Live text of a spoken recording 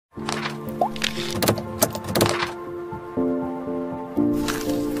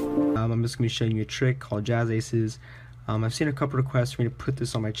I'm just going to be showing you a trick called Jazz Aces. I've seen a couple requests for me to put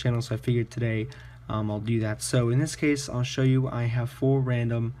this on my channel, so I figured today I'll do that. So in this case, I'll show you I have 4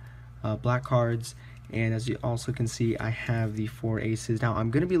 random black cards, and as you also can see, I have the 4 aces. Now I'm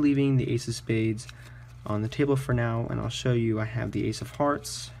going to be leaving the ace of spades on the table for now, and I'll show you I have the ace of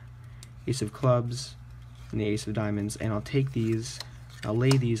hearts, ace of clubs, and the ace of diamonds, and I'll take these, I'll lay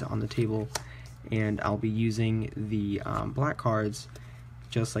these on the table, and I'll be using the black cards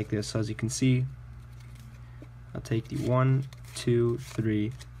just like this. So as you can see, I'll take the 1, 2,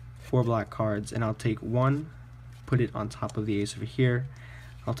 3, 4 black cards, and I'll take one, put it on top of the ace over here.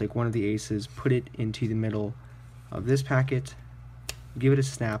 I'll take one of the aces, put it into the middle of this packet, give it a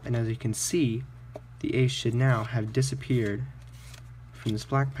snap, and as you can see, the ace should now have disappeared from this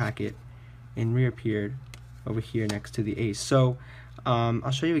black packet and reappeared over here next to the ace. So I'll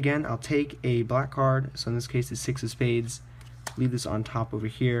show you again. I'll take a black card, so in this case it's 6 of spades, leave this on top over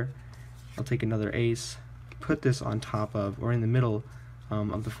here. I'll take another ace, put this on top of, or in the middle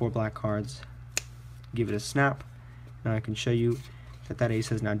of the 4 black cards, give it a snap. Now I can show you that that ace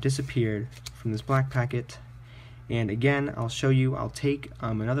has now disappeared from this black packet. And again, I'll show you, I'll take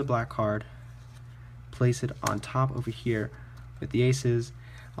another black card, place it on top over here with the aces.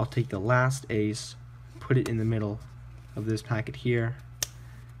 I'll take the last ace, put it in the middle of this packet here,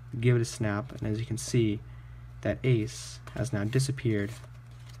 give it a snap, and as you can see, that ace has now disappeared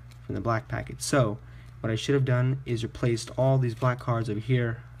from the black packet. So what I should have done is replaced all these black cards over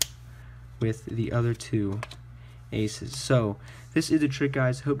here with the other 2 aces. So this is the trick,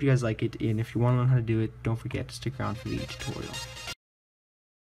 guys. Hope you guys like it, and if you want to learn how to do it, don't forget to stick around for the tutorial.